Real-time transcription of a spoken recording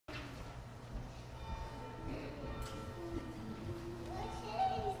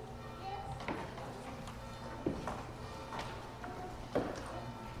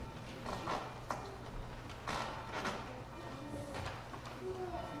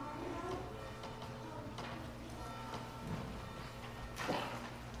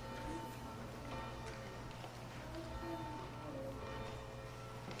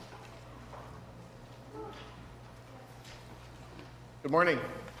Good morning.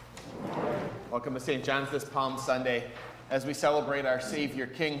 Welcome to St. John's this Palm Sunday as we celebrate our Savior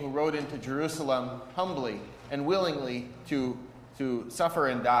King who rode into Jerusalem humbly and willingly to suffer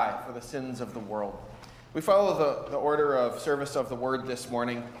and die for the sins of the world. We follow the order of service of the Word this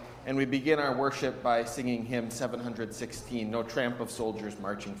morning, and we begin our worship by singing hymn 716, No Tramp of Soldiers'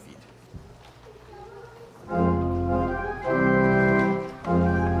 Marching Feet.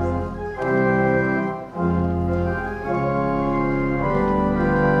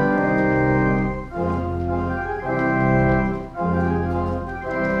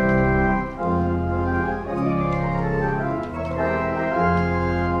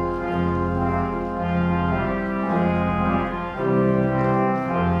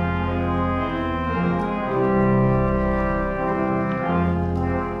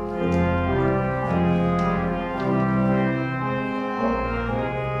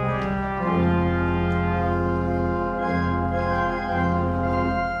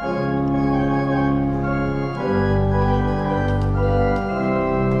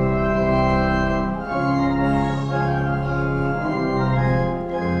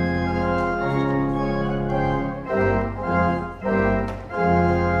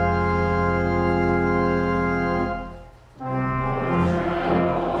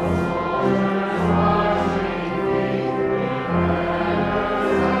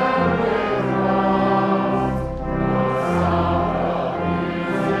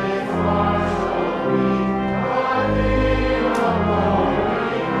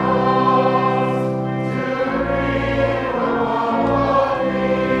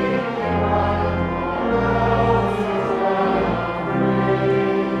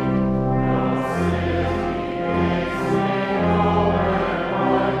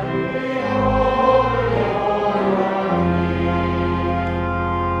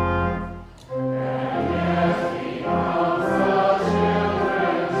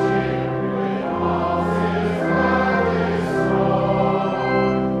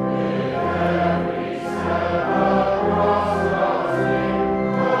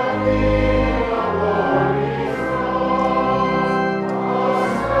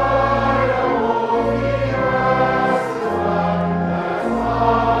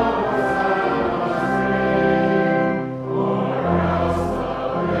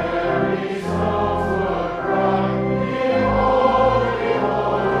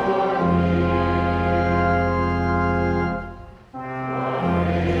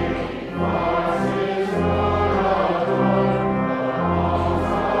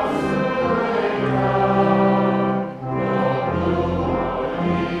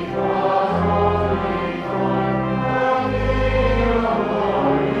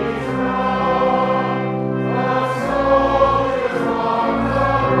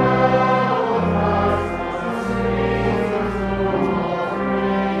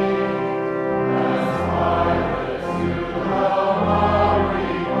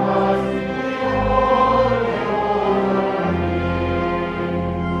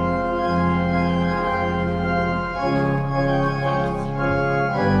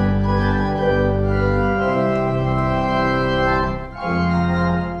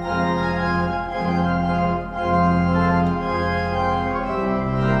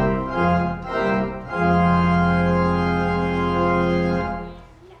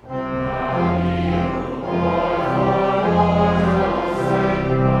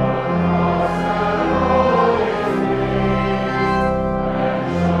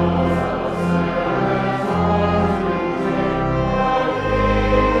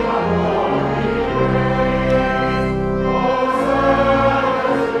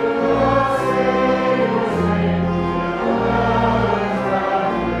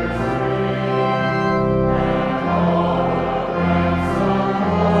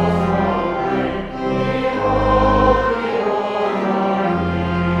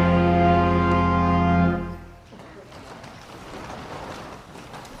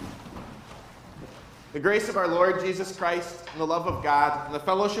 The grace of our Lord Jesus Christ, and the love of God, and the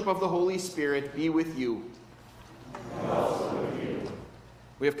fellowship of the Holy Spirit be with you. And also with you.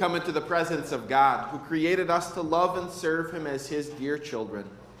 We have come into the presence of God, who created us to love and serve him as his dear children.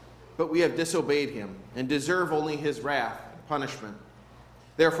 But we have disobeyed him, and deserve only his wrath and punishment.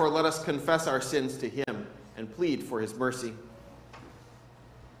 Therefore, let us confess our sins to him, and plead for his mercy.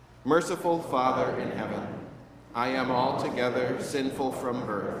 Merciful Father in heaven, I am altogether sinful from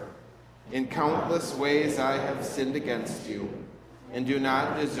birth. In countless ways I have sinned against you, and do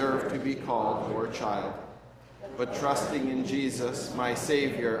not deserve to be called your child. But trusting in Jesus, my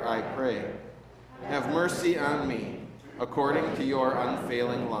Savior, I pray, have mercy on me, according to your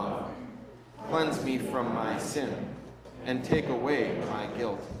unfailing love. Cleanse me from my sin, and take away my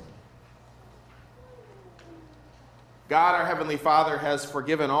guilt. God, our Heavenly Father, has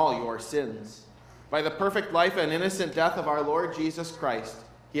forgiven all your sins. By the perfect life and innocent death of our Lord Jesus Christ,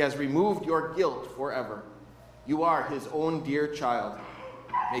 he has removed your guilt forever. You are his own dear child.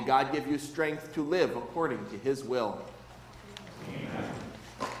 May God give you strength to live according to his will. Amen.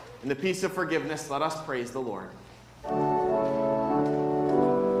 In the peace of forgiveness, let us praise the Lord.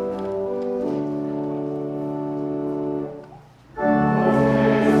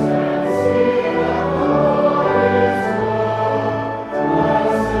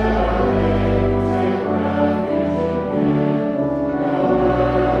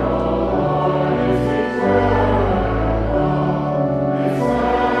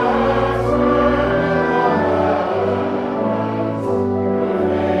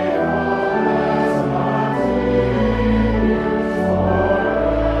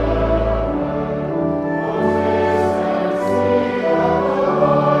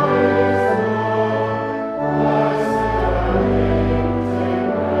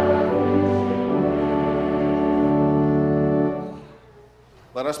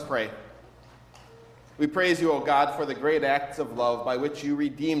 Let us pray. We praise you, O God, for the great acts of love by which you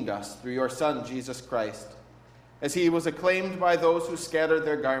redeemed us through your Son, Jesus Christ. As he was acclaimed by those who scattered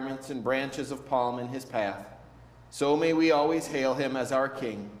their garments and branches of palm in his path, so may we always hail him as our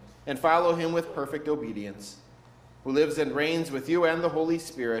King and follow him with perfect obedience, who lives and reigns with you and the Holy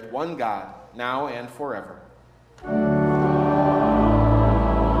Spirit, one God, now and forever.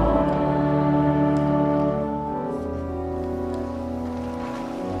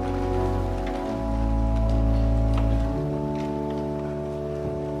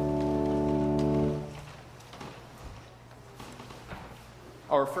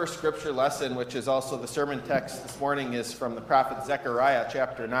 Our first scripture lesson, which is also the sermon text this morning, is from the prophet Zechariah,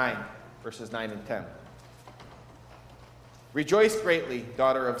 chapter 9, verses 9 and 10. Rejoice greatly,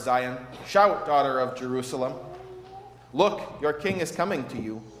 daughter of Zion. Shout, daughter of Jerusalem. Look, your king is coming to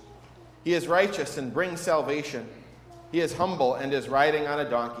you. He is righteous and brings salvation. He is humble and is riding on a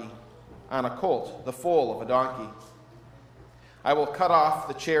donkey, on a colt, the foal of a donkey. I will cut off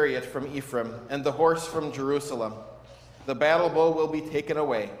the chariot from Ephraim and the horse from Jerusalem. The battle bow will be taken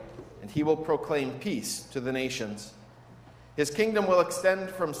away, and he will proclaim peace to the nations. His kingdom will extend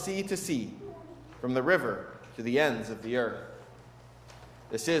from sea to sea, from the river to the ends of the earth.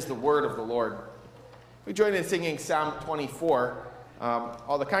 This is the word of the Lord. We join in singing Psalm 24.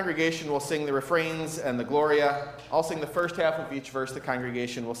 All the congregation will sing the refrains and the Gloria. I'll sing the first half of each verse. The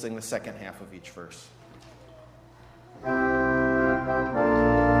congregation will sing the second half of each verse.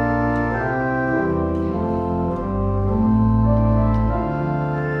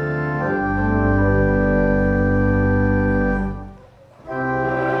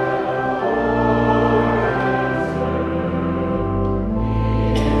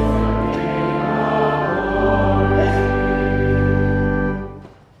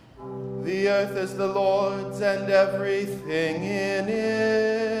 Everything in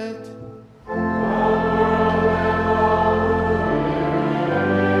it.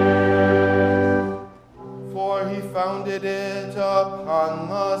 For he founded it upon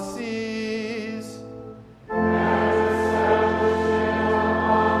the seas, and established it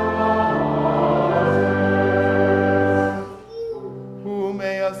upon the waters. Who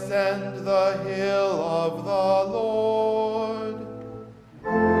may ascend the hill of the Lord?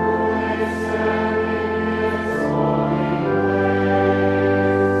 Who may stand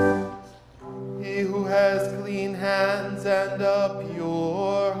and a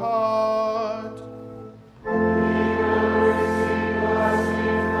pure heart? He will receive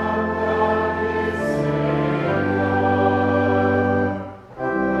blessing from God his Savior.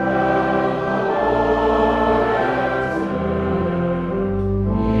 Let the Lord enter.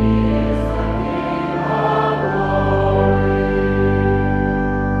 He is the King of glory.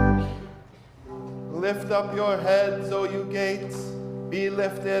 Lift up your heads, O you gates. Be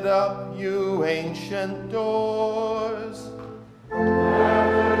lifted up, you ancient doors.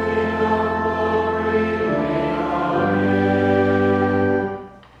 Let the King of glory reign in.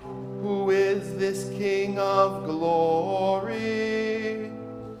 Who is this King of glory?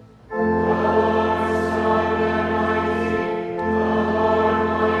 The Lord strong and mighty, the Lord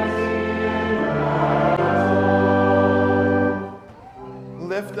mighty in battle.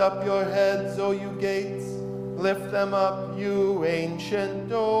 Lift up your heads, O you gates. Lift them up, you ancient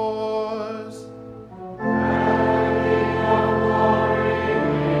doors. Let the King of glory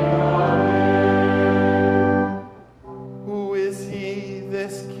reign. Who is he,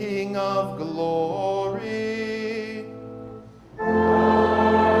 this King of glory? The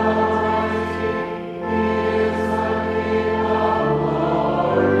Lord Almighty, he is the King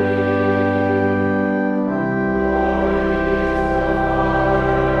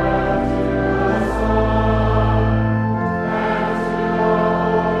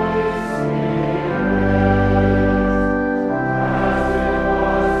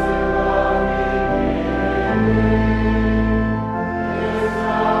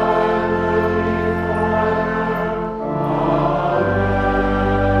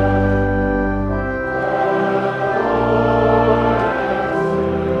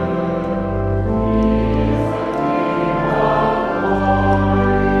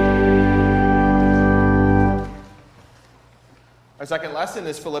second lesson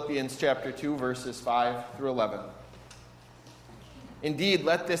is Philippians chapter 2, verses 5 through 11. Indeed,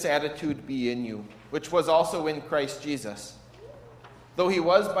 let this attitude be in you, which was also in Christ Jesus. Though he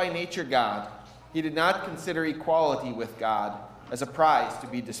was by nature God, he did not consider equality with God as a prize to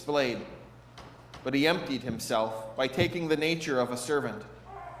be displayed, but he emptied himself by taking the nature of a servant.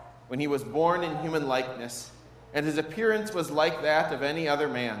 When he was born in human likeness, and his appearance was like that of any other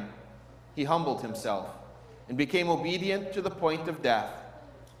man, he humbled himself and became obedient to the point of death,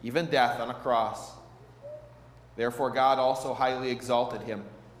 even death on a cross. Therefore God also highly exalted him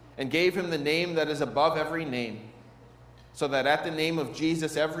and gave him the name that is above every name, so that at the name of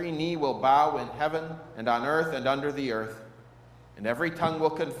Jesus every knee will bow in heaven and on earth and under the earth, and every tongue will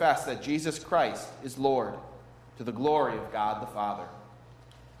confess that Jesus Christ is Lord, to the glory of God the Father.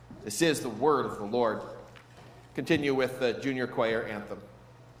 This is the word of the Lord. Continue with the junior choir anthem.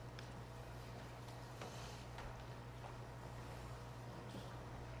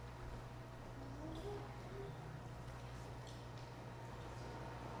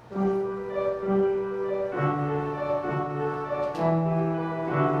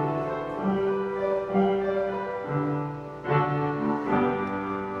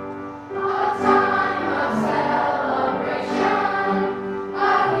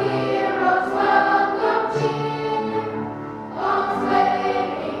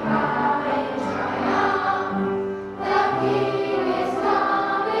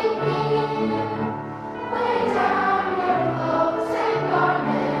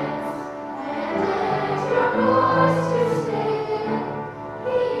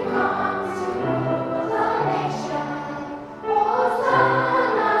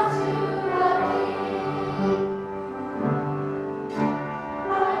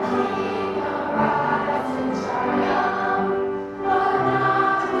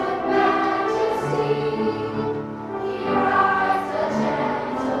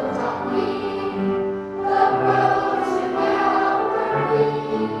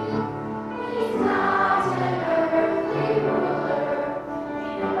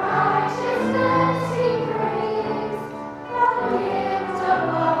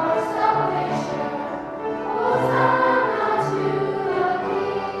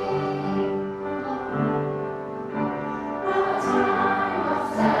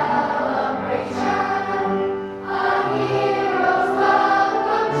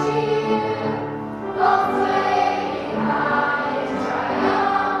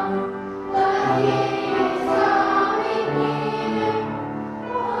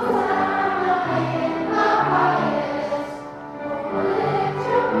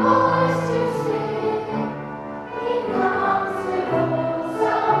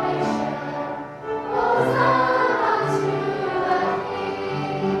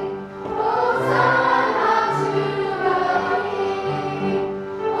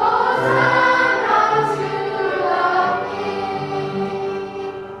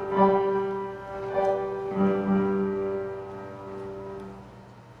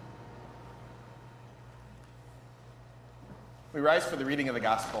 We rise for the reading of the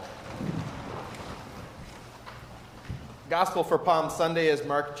Gospel. Gospel for Palm Sunday is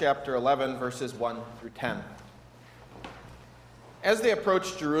Mark chapter 11, verses 1 through 10. As they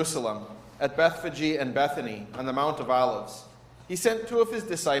approached Jerusalem, at Bethphage and Bethany on the Mount of Olives, he sent two of his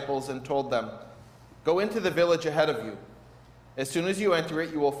disciples and told them, "Go into the village ahead of you. As soon as you enter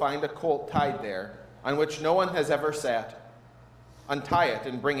it, you will find a colt tied there, on which no one has ever sat. Untie it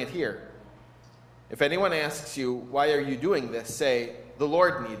and bring it here. If anyone asks you, 'Why are you doing this?' say, 'The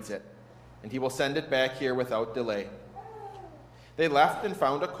Lord needs it,' and he will send it back here without delay." They left and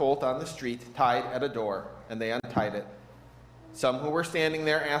found a colt on the street tied at a door, and they untied it. Some who were standing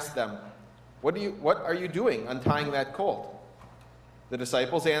there asked them, What are you doing untying that colt?" The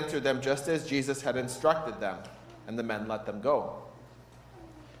disciples answered them just as Jesus had instructed them, and the men let them go.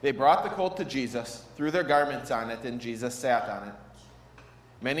 They brought the colt to Jesus, threw their garments on it, and Jesus sat on it.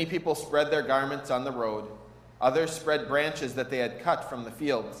 Many people spread their garments on the road. Others spread branches that they had cut from the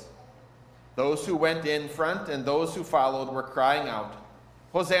fields. Those who went in front and those who followed were crying out,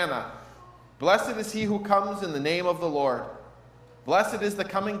 "Hosanna! Blessed is he who comes in the name of the Lord. Blessed is the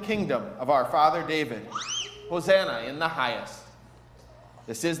coming kingdom of our father David. Hosanna in the highest."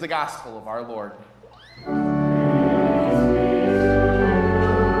 This is the gospel of our Lord.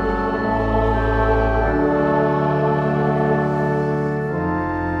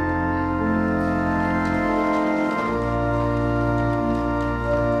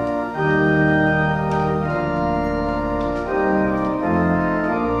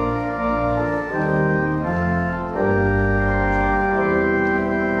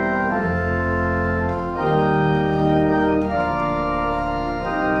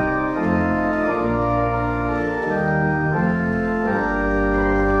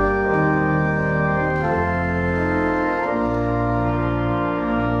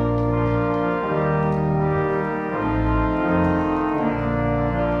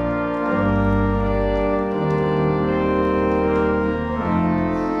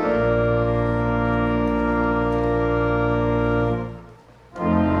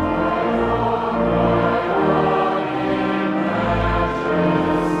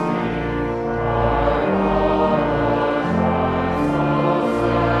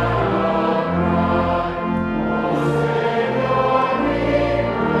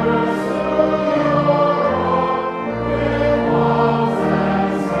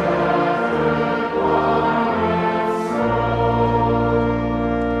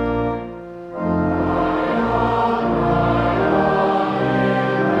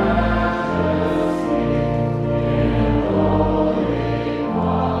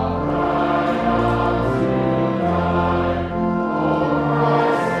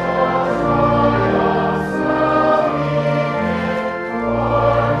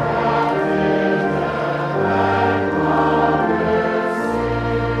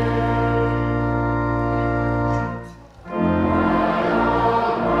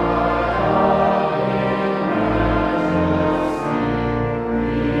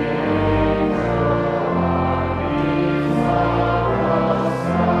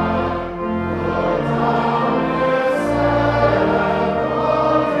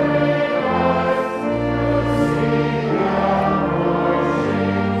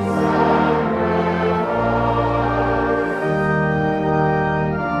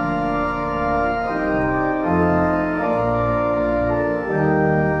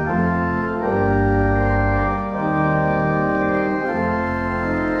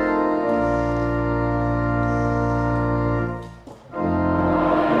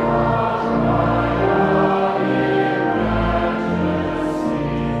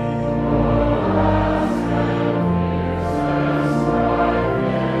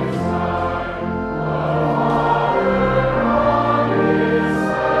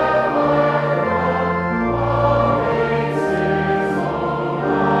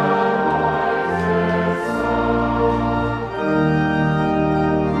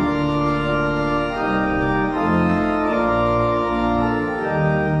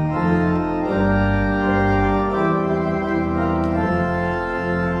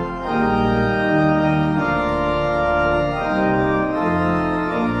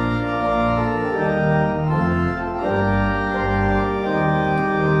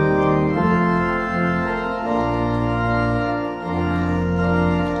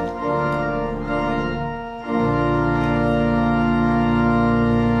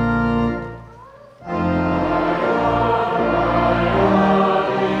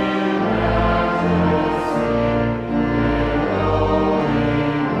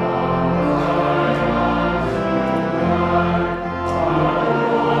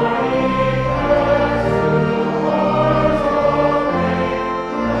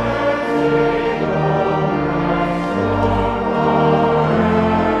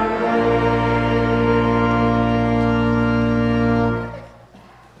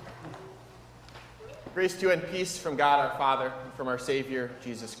 to you in peace from God our Father and from our Savior,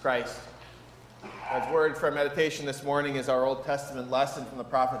 Jesus Christ. God's word for our meditation this morning is our Old Testament lesson from the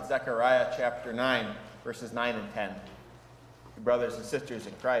prophet Zechariah, chapter 9, verses 9 and 10. Your brothers and sisters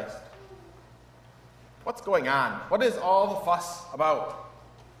in Christ. What's going on? What is all the fuss about?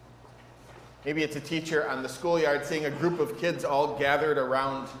 Maybe it's a teacher on the schoolyard seeing a group of kids all gathered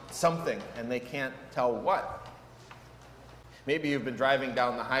around something and they can't tell what. Maybe you've been driving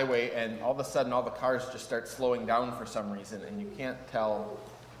down the highway and all of a sudden all the cars just start slowing down for some reason and you can't tell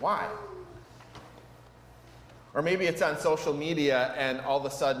why. Or maybe it's on social media and all of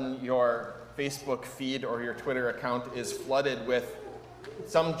a sudden your Facebook feed or your Twitter account is flooded with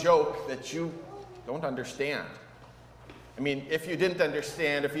some joke that you don't understand. I mean, if you didn't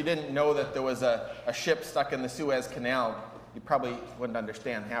understand, if you didn't know that there was a ship stuck in the Suez Canal, you probably wouldn't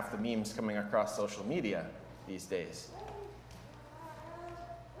understand half the memes coming across social media these days.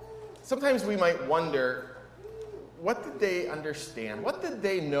 Sometimes we might wonder, what did they understand? What did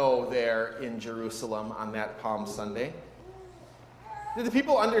they know there in Jerusalem on that Palm Sunday? Did the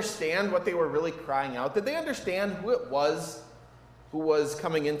people understand what they were really crying out? Did they understand who it was who was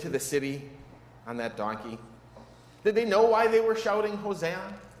coming into the city on that donkey? Did they know why they were shouting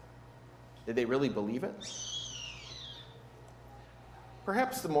Hosanna? Did they really believe it?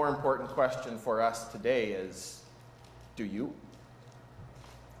 Perhaps the more important question for us today is, do you?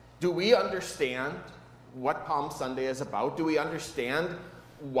 Do we understand what Palm Sunday is about? Do we understand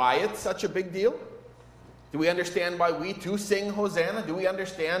why it's such a big deal? Do we understand why we too sing Hosanna? Do we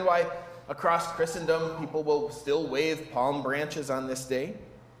understand why across Christendom people will still wave palm branches on this day?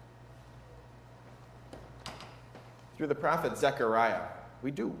 Through the prophet Zechariah,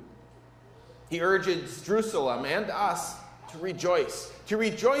 we do. He urges Jerusalem and us to rejoice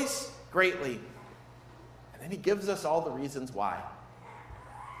greatly. And then he gives us all the reasons why.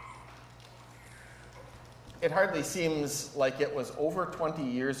 It hardly seems like it was over 20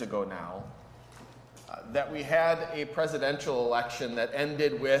 years ago now that we had a presidential election that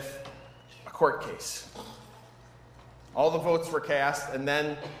ended with a court case. All the votes were cast, and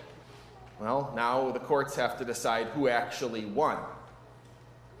then, well, now the courts have to decide who actually won.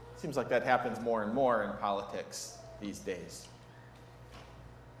 Seems like that happens more and more in politics these days.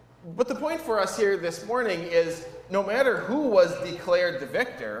 But the point for us here this morning is, no matter who was declared the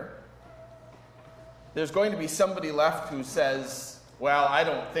victor, there's going to be somebody left who says, well, I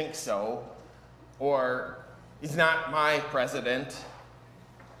don't think so, or he's not my president.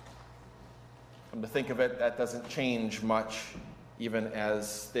 Come to think of it, that doesn't change much, even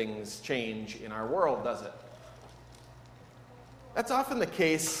as things change in our world, does it? That's often the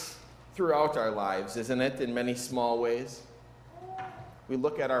case throughout our lives, isn't it, in many small ways? We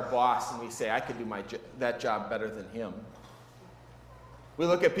look at our boss and we say, I could do that job better than him. We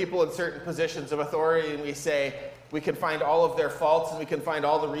look at people in certain positions of authority and we say, we can find all of their faults and we can find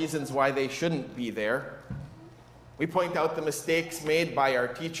all the reasons why they shouldn't be there. We point out the mistakes made by our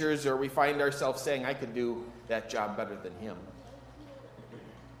teachers, or we find ourselves saying, I could do that job better than him.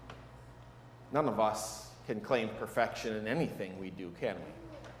 None of us can claim perfection in anything we do, can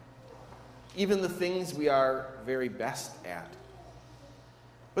we? Even the things we are very best at.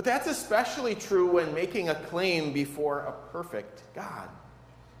 But that's especially true when making a claim before a perfect God.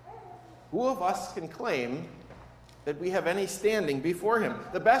 Who of us can claim that we have any standing before him?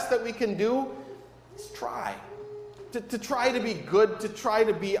 The best that we can do is try. To try to be good, to try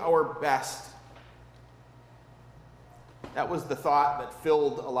to be our best. That was the thought that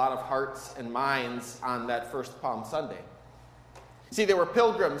filled a lot of hearts and minds on that first Palm Sunday. See, there were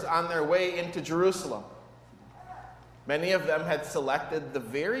pilgrims on their way into Jerusalem. Many of them had selected the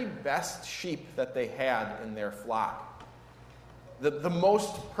very best sheep that they had in their flock. The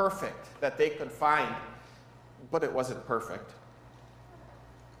most perfect that they could find, but it wasn't perfect.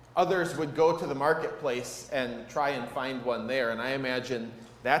 Others would go to the marketplace and try and find one there, and I imagine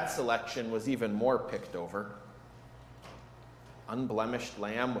that selection was even more picked over. Unblemished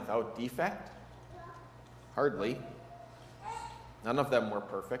lamb without defect? Hardly. None of them were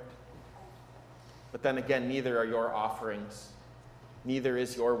perfect. But then again, neither are your offerings. Neither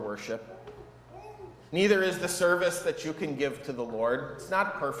is your worship. Neither is the service that you can give to the Lord. It's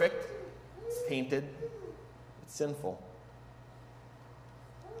not perfect. It's tainted. It's sinful.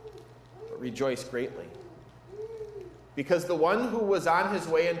 But rejoice greatly. Because the one who was on his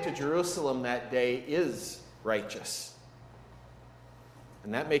way into Jerusalem that day is righteous.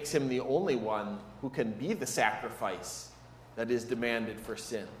 And that makes him the only one who can be the sacrifice that is demanded for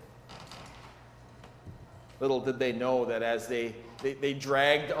sin. Little did they know that as they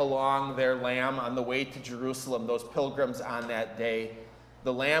dragged along their lamb on the way to Jerusalem, those pilgrims on that day,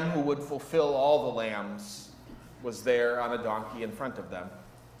 The lamb who would fulfill all the lambs was there on a donkey in front of them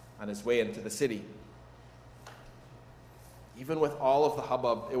on his way into the city. Even with all of the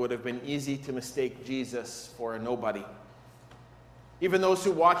hubbub, it would have been easy to mistake Jesus for a nobody. Even those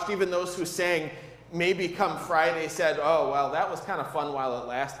who watched, even those who sang, maybe come Friday said, oh, well, that was kind of fun while it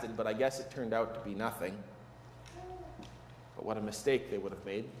lasted, but I guess it turned out to be nothing. But what a mistake they would have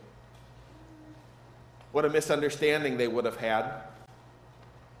made. What a misunderstanding they would have had.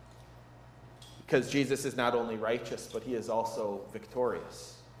 Because Jesus is not only righteous, but he is also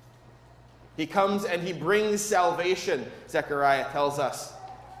victorious. He comes and he brings salvation, Zechariah tells us.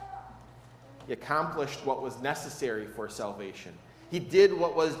 He accomplished what was necessary for salvation. He did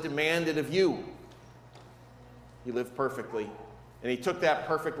what was demanded of you. He lived perfectly, and he took that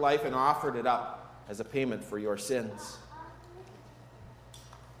perfect life and offered it up as a payment for your sins.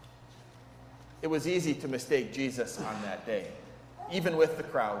 It was easy to mistake Jesus on that day, even with the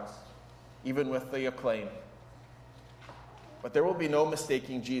crowds, even with the acclaim. But there will be no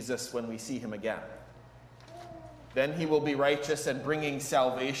mistaking Jesus when we see him again. Then he will be righteous and bringing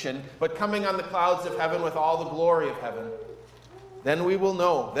salvation, but coming on the clouds of heaven with all the glory of heaven. Then we will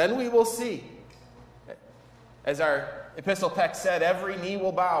know, then we will see. As our epistle text said, every knee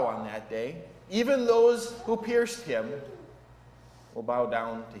will bow on that day. Even those who pierced him will bow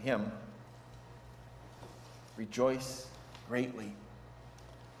down to him. Rejoice greatly.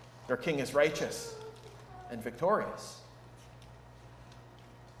 Your King is righteous and victorious.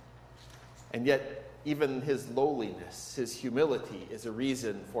 And yet, even his lowliness, his humility, is a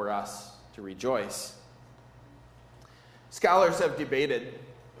reason for us to rejoice. Scholars have debated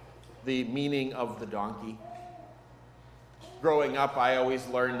the meaning of the donkey. Growing up, I always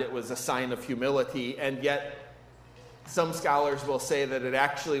learned it was a sign of humility, and yet some scholars will say that it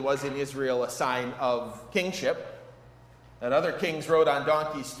actually was in Israel a sign of kingship, that other kings rode on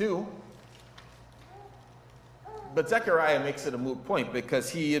donkeys too. But Zechariah makes it a moot point because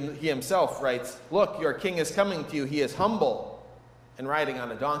he himself writes, look, your king is coming to you. He is humble and riding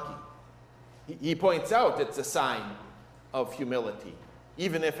on a donkey. He points out it's a sign of humility.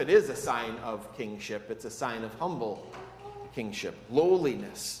 Even if it is a sign of kingship, it's a sign of humble kingship,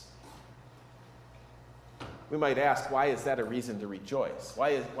 lowliness. We might ask, why is that a reason to rejoice?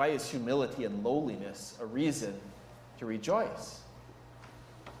 Why is humility and lowliness a reason to rejoice?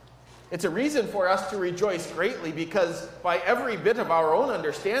 It's a reason for us to rejoice greatly because by every bit of our own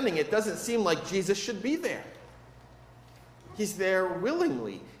understanding, it doesn't seem like Jesus should be there. He's there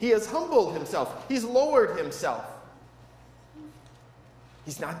willingly. He has humbled himself. He's lowered himself.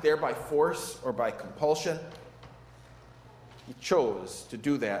 He's not there by force or by compulsion. He chose to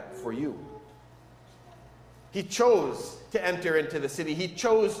do that for you. He chose to enter into the city. He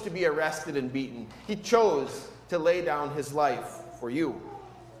chose to be arrested and beaten. He chose to lay down his life for you,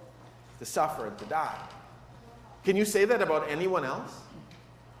 to suffer and to die. Can you say that about anyone else?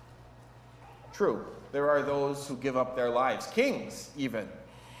 True, there are those who give up their lives, kings even,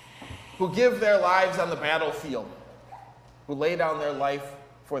 who give their lives on the battlefield, who lay down their life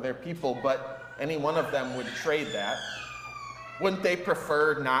for their people, but any one of them would trade that. Wouldn't they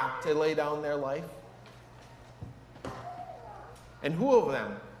prefer not to lay down their life? And who of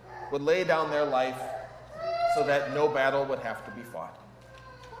them would lay down their life so that no battle would have to be fought?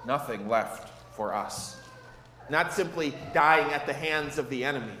 Nothing left for us. Not simply dying at the hands of the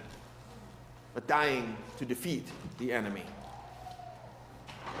enemy, but dying to defeat the enemy.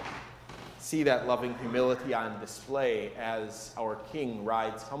 See that loving humility on display as our King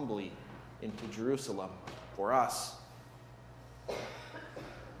rides humbly into Jerusalem for us.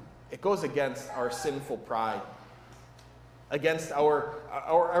 It goes against our sinful pride, against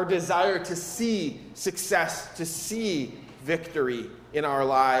our desire to see success, to see victory in our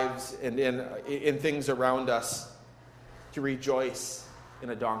lives and in things around us, to rejoice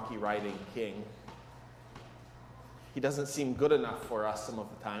in a donkey riding king. He doesn't seem good enough for us some of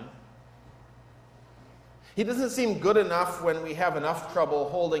the time. He doesn't seem good enough when we have enough trouble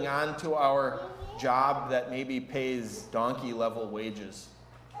holding on to our job that maybe pays donkey level wages.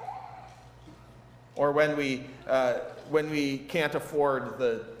 Or when we can't afford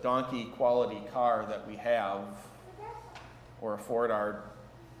the donkey quality car that we have, or afford our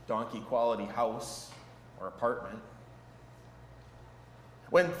donkey quality house or apartment.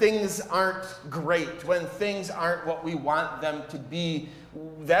 When things aren't great, when things aren't what we want them to be,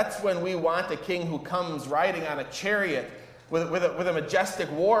 that's when we want a king who comes riding on a chariot with a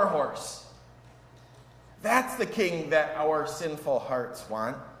majestic war horse. That's the king that our sinful hearts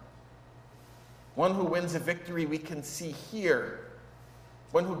want. One who wins a victory we can see here.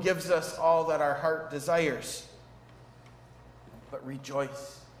 One who gives us all that our heart desires. but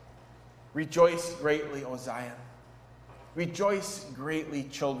rejoice. Rejoice greatly, O Zion. Rejoice greatly,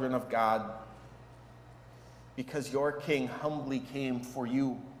 children of God, because your King humbly came for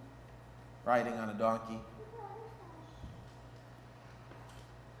you, riding on a donkey.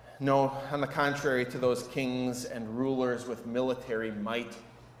 No, on the contrary to those kings and rulers with military might,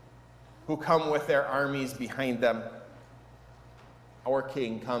 who come with their armies behind them, our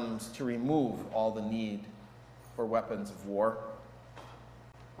King comes to remove all the need for weapons of war.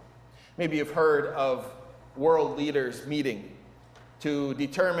 Maybe you've heard of world leaders meeting to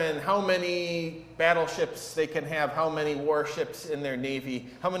determine how many battleships they can have, how many warships in their navy,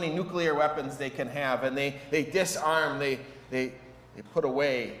 how many nuclear weapons they can have, and they disarm, they put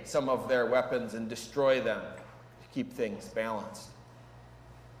away some of their weapons and destroy them to keep things balanced.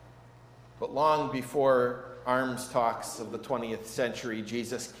 But long before arms talks of the 20th century,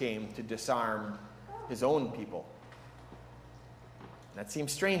 Jesus came to disarm his own people. That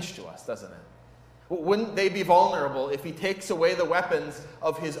seems strange to us, doesn't it? Wouldn't they be vulnerable if he takes away the weapons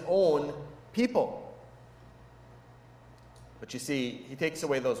of his own people? But you see, he takes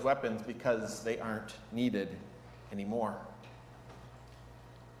away those weapons because they aren't needed anymore.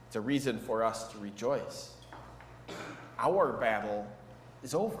 It's a reason for us to rejoice. Our battle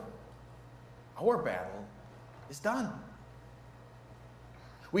is over. Our battle is done.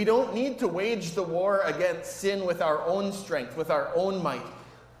 We don't need to wage the war against sin with our own strength, with our own might.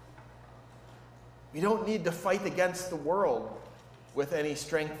 We don't need to fight against the world with any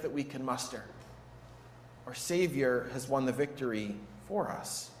strength that we can muster. Our Savior has won the victory for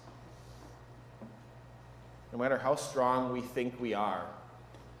us. No matter how strong we think we are,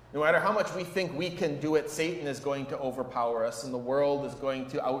 no matter how much we think we can do it, Satan is going to overpower us, and the world is going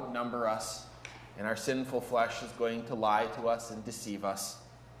to outnumber us, and our sinful flesh is going to lie to us and deceive us.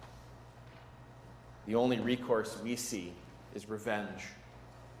 The only recourse we see is revenge.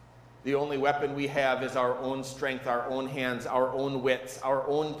 The only weapon we have is our own strength, our own hands, our own wits, our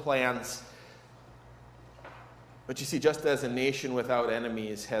own plans. But you see, just as a nation without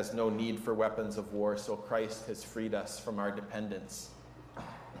enemies has no need for weapons of war, so Christ has freed us from our dependence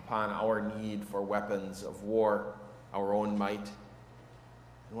upon our need for weapons of war, our own might.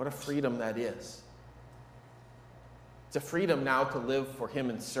 And what a freedom that is. It's a freedom now to live for him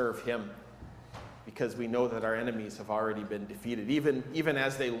and serve him, because we know that our enemies have already been defeated, even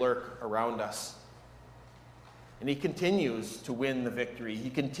as they lurk around us. And he continues to win the victory. He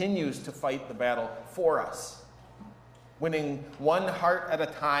continues to fight the battle for us, winning one heart at a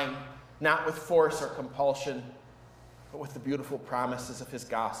time, not with force or compulsion, but with the beautiful promises of his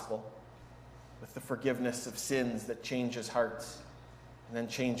gospel, with the forgiveness of sins that changes hearts and then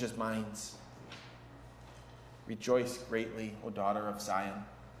changes minds. Rejoice greatly, O daughter of Zion.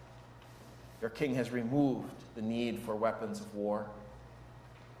 Your King has removed the need for weapons of war.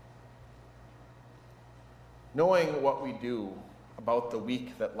 Knowing what we do about the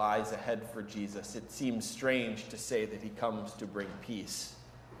week that lies ahead for Jesus, it seems strange to say that he comes to bring peace,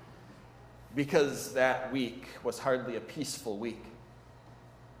 because that week was hardly a peaceful week.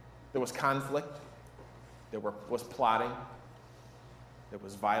 There was conflict, there was plotting, there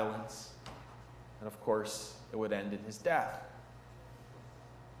was violence, and of course, it would end in his death.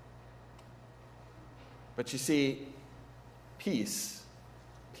 But you see, peace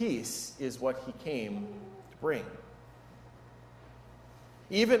is what he came to bring.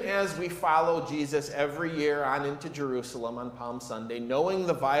 Even as we follow Jesus every year on into Jerusalem on Palm Sunday, knowing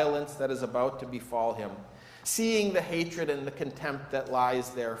the violence that is about to befall him, seeing the hatred and the contempt that lies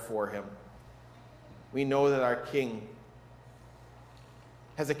there for him, we know that our King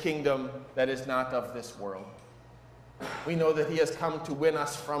has a kingdom that is not of this world. We know that he has come to win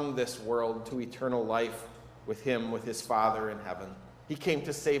us from this world to eternal life with him, with his Father in heaven. He came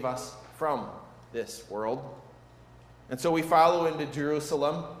to save us from this world. And so we follow into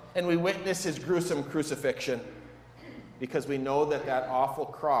Jerusalem and we witness his gruesome crucifixion, because we know that that awful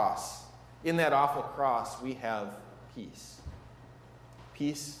cross, in that awful cross, we have peace.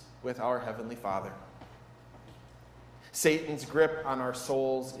 Peace with our Heavenly Father. Satan's grip on our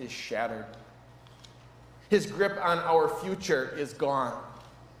souls is shattered. His grip on our future is gone.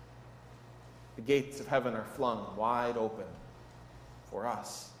 The gates of heaven are flung wide open for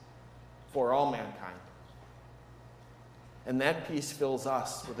us, for all mankind. And that peace fills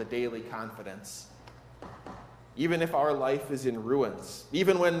us with a daily confidence. Even if our life is in ruins,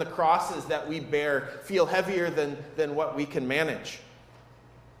 even when the crosses that we bear feel heavier than what we can manage,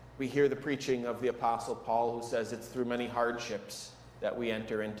 we hear the preaching of the Apostle Paul, who says it's through many hardships that we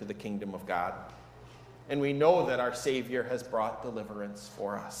enter into the kingdom of God. And we know that our Savior has brought deliverance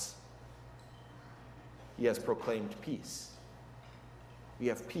for us. He has proclaimed peace. We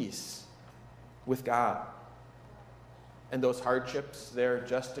have peace with God. And those hardships, they're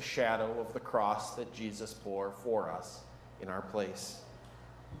just a shadow of the cross that Jesus bore for us in our place.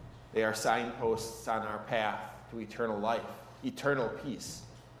 They are signposts on our path to eternal life, eternal peace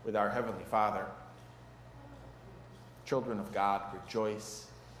with our Heavenly Father. Children of God, rejoice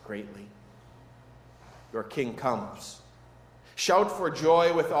greatly. Your King comes. Shout for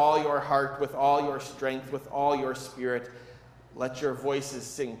joy with all your heart, with all your strength, with all your spirit. Let your voices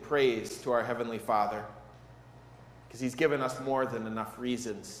sing praise to our Heavenly Father, because he's given us more than enough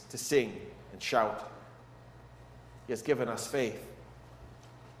reasons to sing and shout. He has given us faith.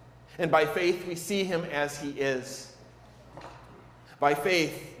 And by faith, we see him as he is. By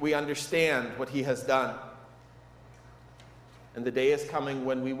faith, we understand what he has done. And the day is coming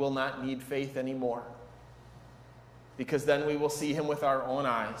when we will not need faith anymore, because then we will see him with our own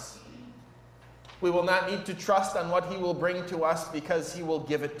eyes. We will not need to trust on what he will bring to us, because he will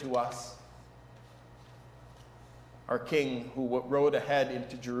give it to us. Our King, who rode ahead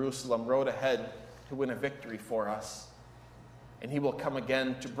into Jerusalem, rode ahead to win a victory for us. And he will come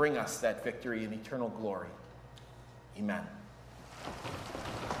again to bring us that victory in eternal glory. Amen.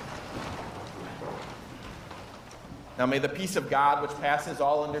 Now may the peace of God, which passes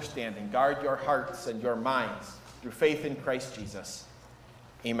all understanding, guard your hearts and your minds through faith in Christ Jesus.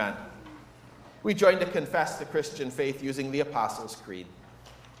 Amen. We join to confess the Christian faith using the Apostles' Creed.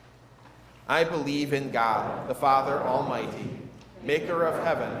 I believe in God, the Father Almighty, maker of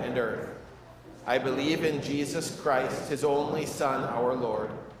heaven and earth. I believe in Jesus Christ, his only Son, our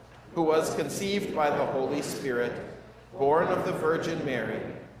Lord, who was conceived by the Holy Spirit, born of the Virgin Mary,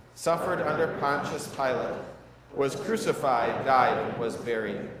 suffered under Pontius Pilate, was crucified, died, and was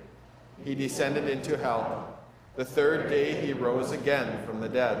buried. He descended into hell. The third day he rose again from the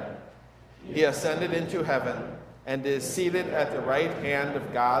dead. He ascended into heaven and is seated at the right hand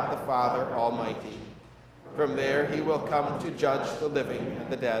of God the Father Almighty. From there he will come to judge the living and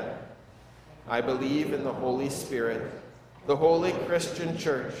the dead. I believe in the Holy Spirit, the holy Christian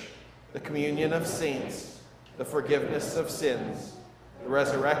church, the communion of saints, the forgiveness of sins, the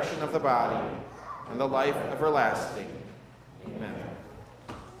resurrection of the body, and the life everlasting. Amen.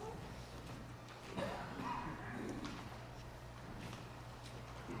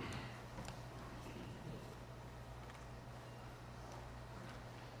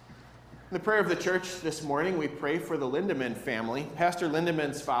 In the prayer of the church this morning, we pray for the Lindemann family. Pastor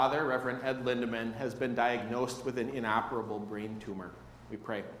Lindemann's father, Reverend Ed Lindemann, has been diagnosed with an inoperable brain tumor. We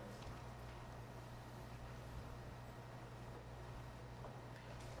pray.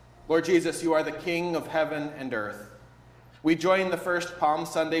 Lord Jesus, you are the King of heaven and earth. We join the first Palm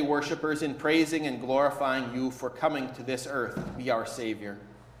Sunday worshipers in praising and glorifying you for coming to this earth to be our Savior.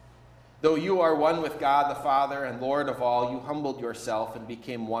 Though you are one with God the Father and Lord of all, you humbled yourself and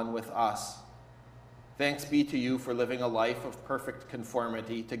became one with us. Thanks be to you for living a life of perfect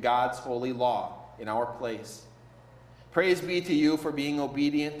conformity to God's holy law in our place. Praise be to you for being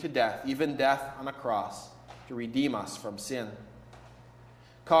obedient to death, even death on a cross, to redeem us from sin.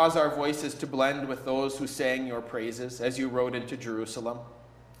 Cause our voices to blend with those who sang your praises as you rode into Jerusalem.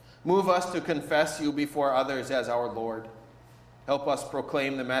 Move us to confess you before others as our Lord. Help us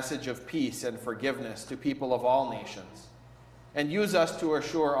proclaim the message of peace and forgiveness to people of all nations. And use us to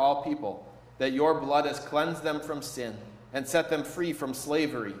assure all people that your blood has cleansed them from sin and set them free from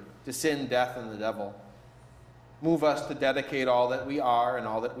slavery to sin, death, and the devil. Move us to dedicate all that we are and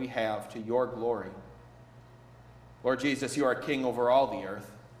all that we have to your glory. Lord Jesus, you are King over all the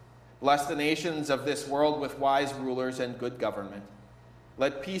earth. Bless the nations of this world with wise rulers and good government.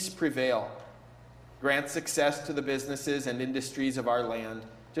 Let peace prevail. Grant success to the businesses and industries of our land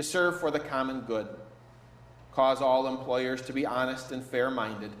to serve for the common good. Cause all employers to be honest and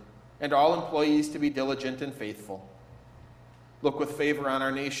fair-minded, and all employees to be diligent and faithful. Look with favor on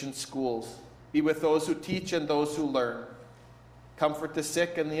our nation's schools. Be with those who teach and those who learn. Comfort the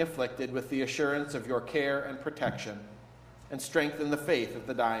sick and the afflicted with the assurance of your care and protection, and strengthen the faith of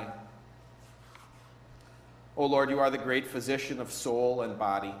the dying. O Lord, you are the great physician of soul and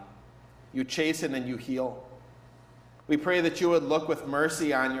body. You chasten and you heal. We pray that you would look with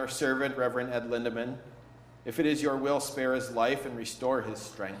mercy on your servant, Reverend Ed Lindemann. If it is your will, spare his life and restore his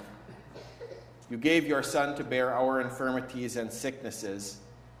strength. You gave your Son to bear our infirmities and sicknesses.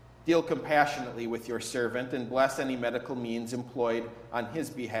 Deal compassionately with your servant and bless any medical means employed on his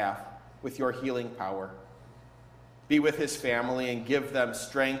behalf with your healing power. Be with his family and give them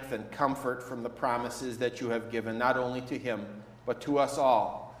strength and comfort from the promises that you have given, not only to him, but to us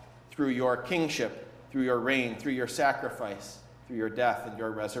all, through your kingship, through your reign, through your sacrifice, through your death and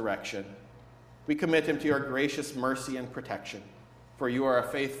your resurrection. We commit him to your gracious mercy and protection. for you are a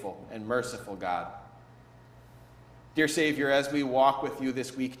faithful and merciful God. Dear Savior, as we walk with you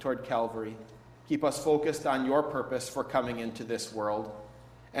this week toward Calvary, keep us focused on your purpose for coming into this world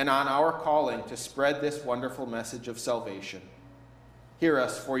and on our calling to spread this wonderful message of salvation. Hear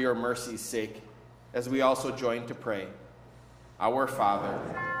us for your mercy's sake, as we also join to pray. Our Father,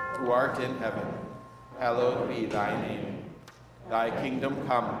 who art in heaven, hallowed be thy name. Thy kingdom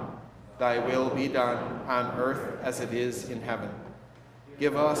come, thy will be done on earth as it is in heaven.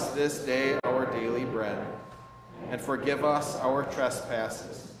 Give us this day our daily bread, and forgive us our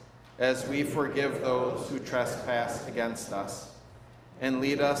trespasses, as we forgive those who trespass against us. And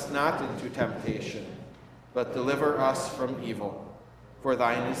lead us not into temptation, but deliver us from evil. For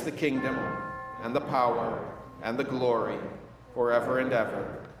thine is the kingdom, and the power, and the glory, forever and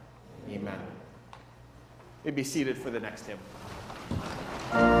ever. Amen. We'll be seated for the next hymn.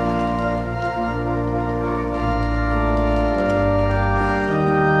 Glory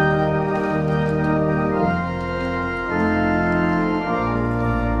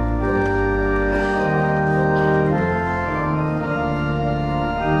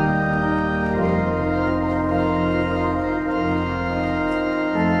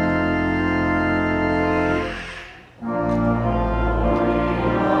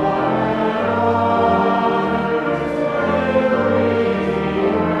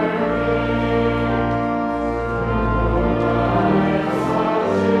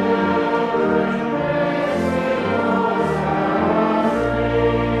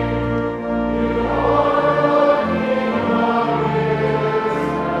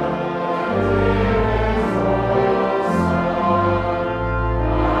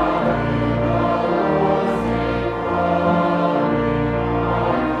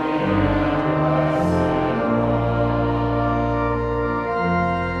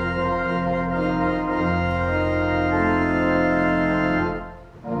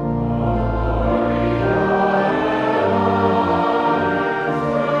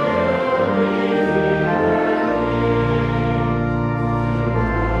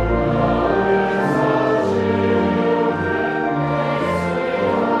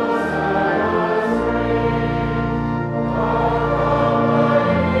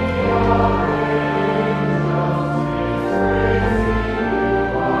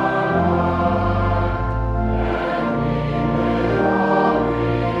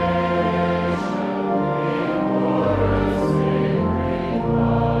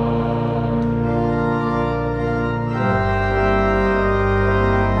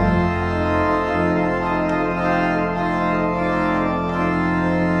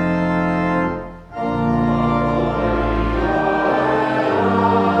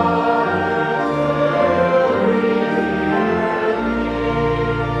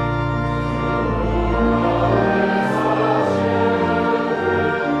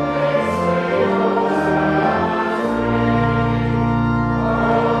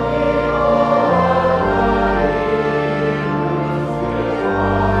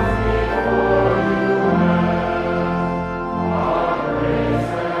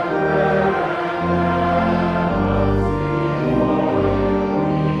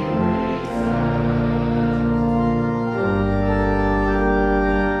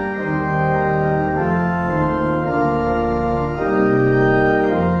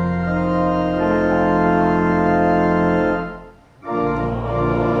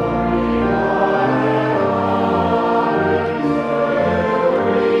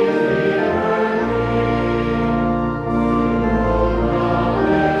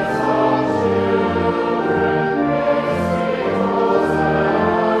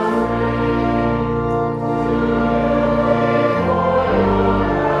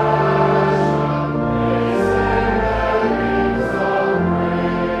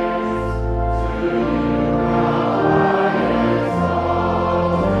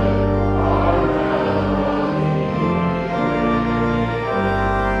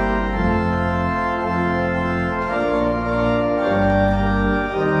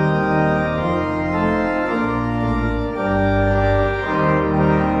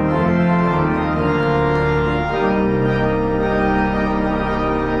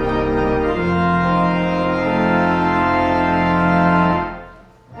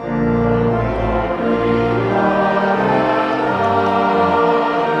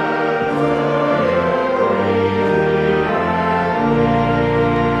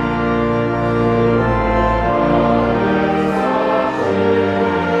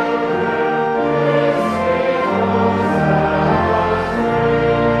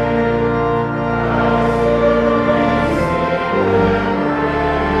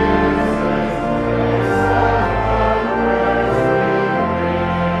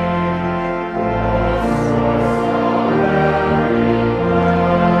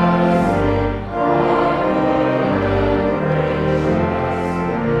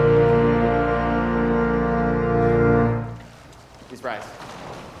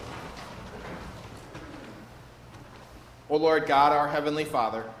Lord God, our Heavenly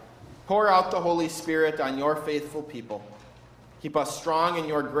Father, pour out the Holy Spirit on your faithful people. Keep us strong in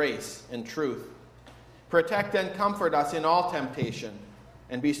your grace and truth. Protect and comfort us in all temptation,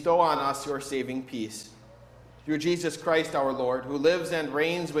 and bestow on us your saving peace. Through Jesus Christ our Lord, who lives and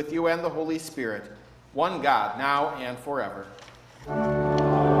reigns with you and the Holy Spirit, one God, now and forever.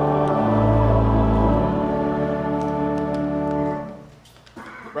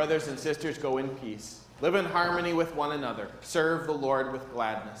 Brothers and sisters, go in peace. Live in harmony with one another. Serve the Lord with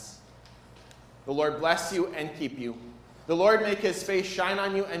gladness. The Lord bless you and keep you. The Lord make his face shine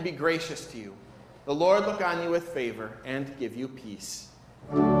on you and be gracious to you. The Lord look on you with favor and give you peace.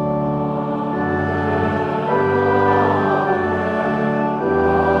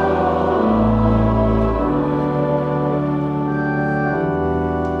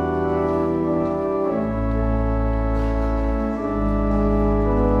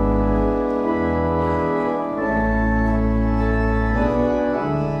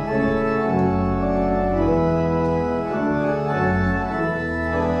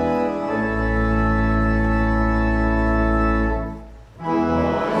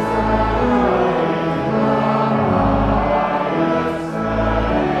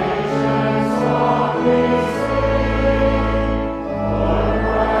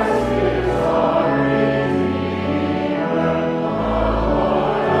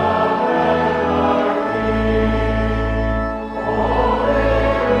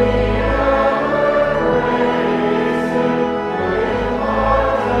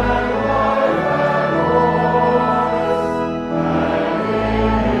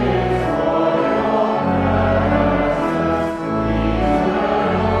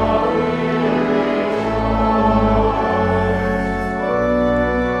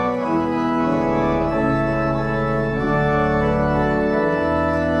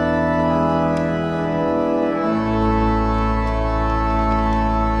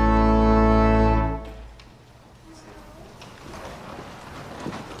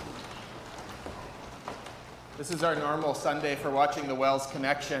 This is our normal Sunday for watching the Wells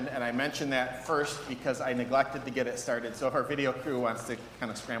Connection, and I mentioned that first because I neglected to get it started. So if our video crew wants to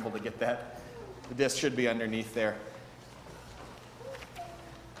kind of scramble to get that, the disc should be underneath there.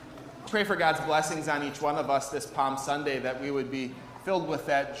 Pray for God's blessings on each one of us this Palm Sunday, that we would be filled with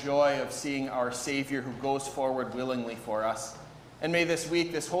that joy of seeing our Savior who goes forward willingly for us. And may this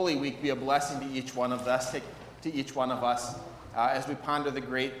week, this Holy Week, be a blessing to each one of us, as we ponder the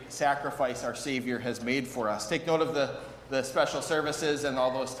great sacrifice our Savior has made for us. Take note of the special services and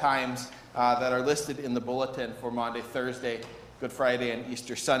all those times that are listed in the bulletin for Maundy, Thursday, Good Friday, and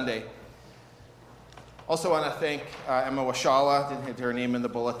Easter Sunday. Also want to thank Emma Washala, didn't hit her name in the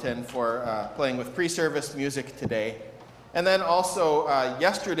bulletin, for playing with pre-service music today. And then also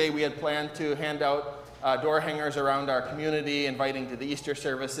yesterday we had planned to hand out door hangers around our community, inviting to the Easter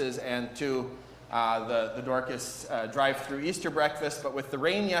services and to the Dorcas drive-through Easter breakfast, but with the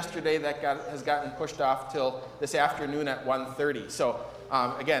rain yesterday, that has gotten pushed off till this afternoon at 1:30. So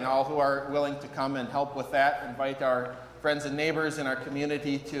again, all who are willing to come and help with that, invite our friends and neighbors in our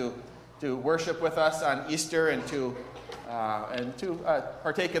community to worship with us on Easter and to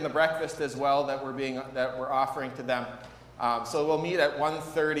partake in the breakfast as well that we're offering to them. So we'll meet at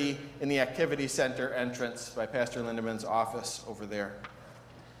 1:30 in the Activity Center entrance by Pastor Lindemann's office over there.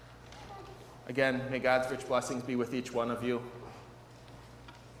 Again, may God's rich blessings be with each one of you.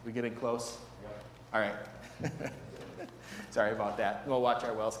 We getting close? Yep. All right. Sorry about that. We'll watch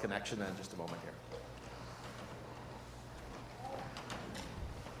our Wells Connection in just a moment here.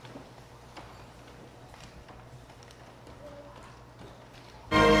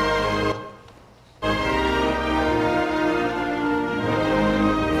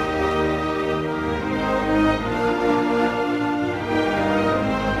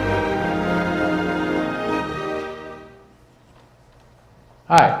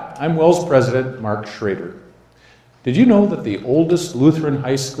 Hi, I'm Wells President Mark Schrader. Did you know that the oldest Lutheran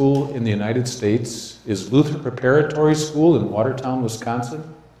high school in the United States is Luther Preparatory School in Watertown,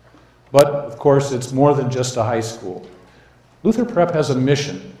 Wisconsin? But, of course, it's more than just a high school. Luther Prep has a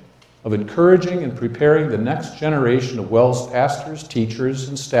mission of encouraging and preparing the next generation of Wells pastors, teachers,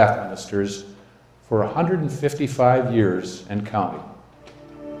 and staff ministers for 155 years and counting.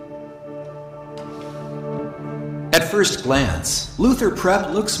 At first glance, Luther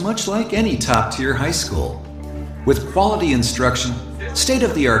Prep looks much like any top-tier high school, with quality instruction,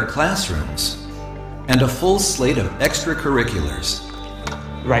 state-of-the-art classrooms, and a full slate of extracurriculars.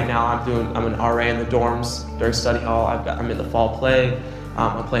 Right now I'm an RA in the dorms during study hall. I'm in the fall play,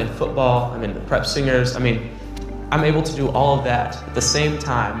 I'm playing football, I'm in the prep singers. I'm able to do all of that at the same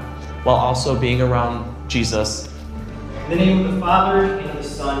time while also being around Jesus. In the name of the Father, and of the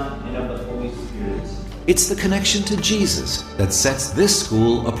Son, and of the Holy Spirit. It's the connection to Jesus that sets this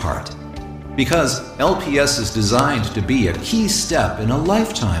school apart. Because LPS is designed to be a key step in a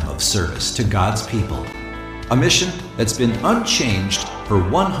lifetime of service to God's people. A mission that's been unchanged for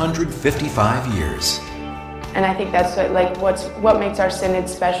 155 years. And I think that's what makes our synod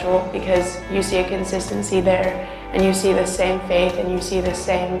special, because you see a consistency there, and you see the same faith, and you see the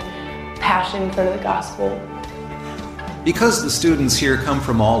same passion for the gospel. Because the students here come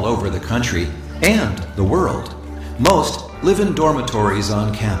from all over the country and the world, most live in dormitories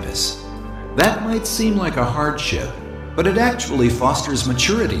on campus. That might seem like a hardship, but it actually fosters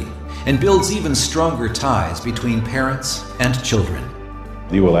maturity and builds even stronger ties between parents and children.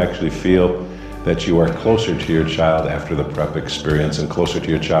 You will actually feel that you are closer to your child after the prep experience and closer to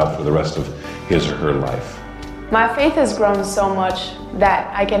your child for the rest of his or her life. My faith has grown so much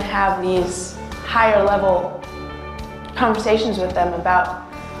that I can have these higher level conversations with them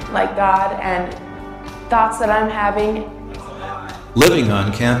about God and thoughts that I'm having. Living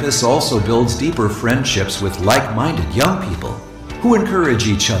on campus also builds deeper friendships with like-minded young people who encourage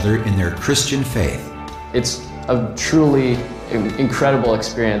each other in their Christian faith. It's a truly incredible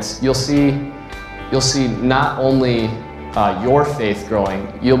experience. You'll see not only your faith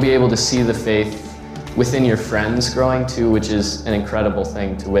growing, you'll be able to see the faith within your friends growing too, which is an incredible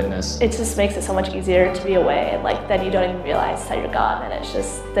thing to witness. It just makes it so much easier to be away, and then you don't even realize that you're gone, and it's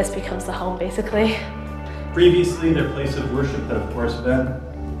just, this becomes the home basically. Previously, their place of worship had of course been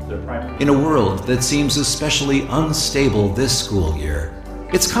their primary. In a world that seems especially unstable this school year,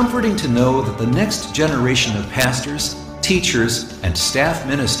 it's comforting to know that the next generation of pastors, teachers, and staff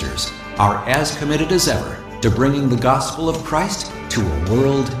ministers are as committed as ever to bringing the gospel of Christ to a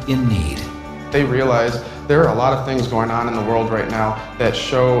world in need. They realize there are a lot of things going on in the world right now that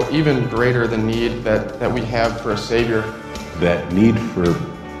show even greater the need that we have for a Savior. That need for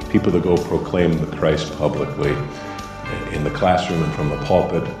people to go proclaim the Christ publicly in the classroom and from the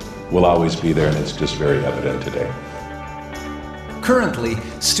pulpit will always be there, and it's just very evident today. Currently,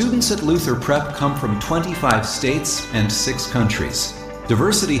 students at Luther Prep come from 25 states and 6 countries.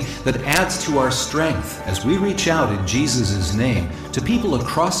 Diversity that adds to our strength as we reach out in Jesus' name to people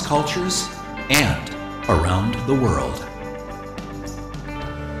across cultures and around the world.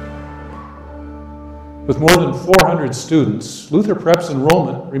 With more than 400 students, Luther Prep's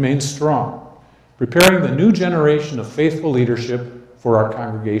enrollment remains strong, preparing the new generation of faithful leadership for our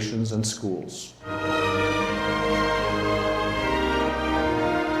congregations and schools.